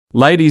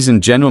Ladies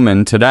and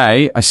gentlemen,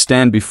 today I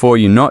stand before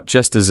you not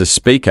just as a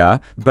speaker,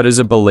 but as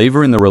a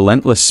believer in the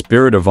relentless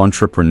spirit of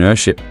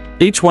entrepreneurship.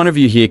 Each one of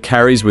you here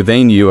carries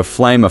within you a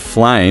flame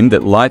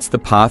that lights the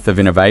path of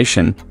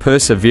innovation,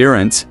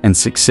 perseverance, and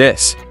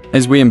success.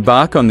 As we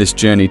embark on this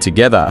journey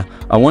together,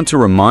 I want to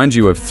remind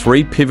you of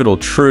three pivotal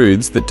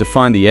truths that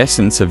define the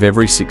essence of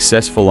every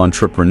successful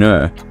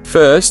entrepreneur.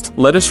 First,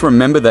 let us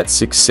remember that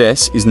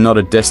success is not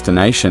a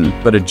destination,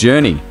 but a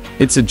journey.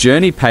 It's a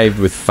journey paved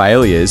with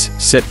failures,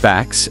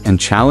 setbacks, and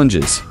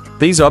challenges.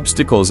 These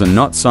obstacles are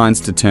not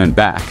signs to turn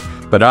back,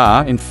 but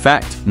are, in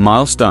fact,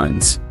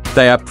 milestones.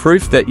 They are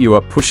proof that you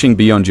are pushing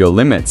beyond your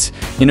limits,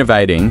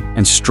 innovating,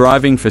 and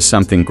striving for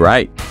something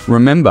great.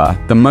 Remember,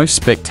 the most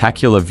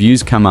spectacular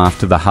views come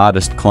after the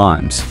hardest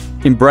climbs.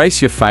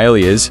 Embrace your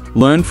failures,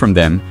 learn from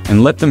them,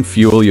 and let them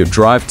fuel your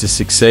drive to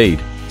succeed.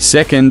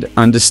 Second,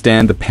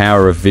 understand the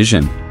power of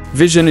vision.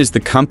 Vision is the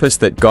compass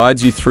that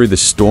guides you through the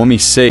stormy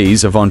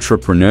seas of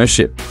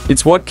entrepreneurship.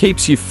 It's what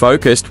keeps you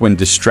focused when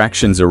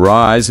distractions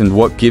arise and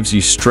what gives you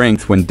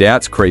strength when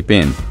doubts creep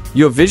in.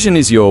 Your vision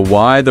is your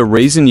why, the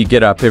reason you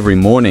get up every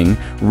morning,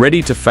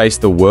 ready to face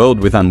the world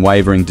with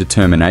unwavering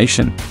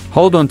determination.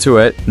 Hold on to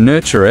it,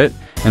 nurture it,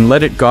 and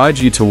let it guide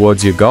you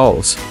towards your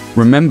goals.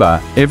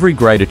 Remember, every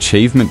great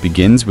achievement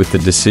begins with the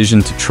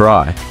decision to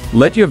try.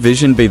 Let your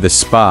vision be the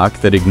spark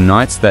that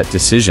ignites that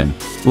decision.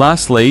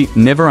 Lastly,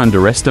 never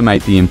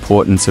underestimate the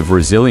importance of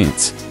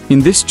resilience. In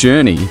this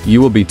journey,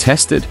 you will be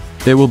tested.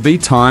 There will be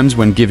times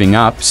when giving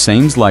up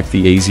seems like the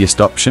easiest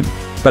option.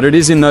 But it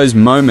is in those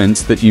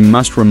moments that you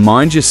must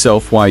remind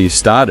yourself why you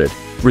started.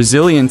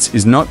 Resilience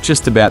is not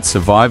just about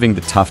surviving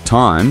the tough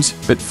times,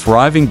 but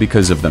thriving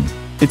because of them.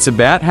 It's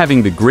about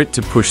having the grit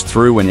to push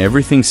through when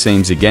everything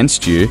seems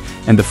against you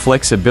and the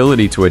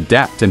flexibility to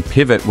adapt and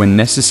pivot when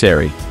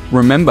necessary.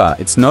 Remember,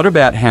 it's not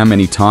about how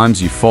many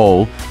times you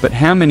fall, but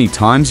how many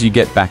times you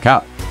get back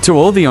up. To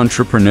all the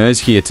entrepreneurs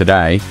here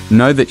today,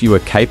 know that you are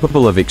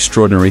capable of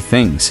extraordinary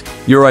things.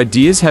 Your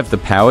ideas have the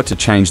power to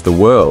change the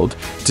world,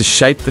 to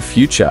shape the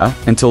future,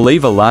 and to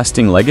leave a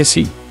lasting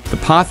legacy. The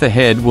path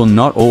ahead will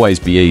not always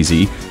be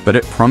easy, but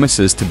it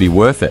promises to be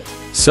worth it.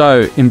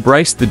 So,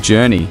 embrace the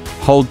journey,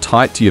 hold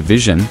tight to your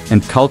vision,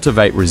 and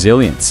cultivate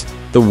resilience.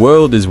 The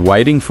world is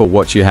waiting for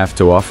what you have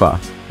to offer.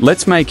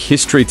 Let's make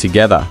history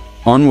together,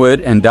 onward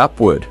and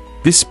upward.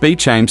 This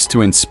speech aims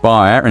to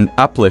inspire and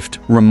uplift,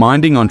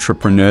 reminding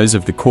entrepreneurs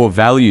of the core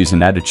values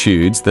and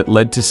attitudes that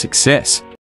led to success.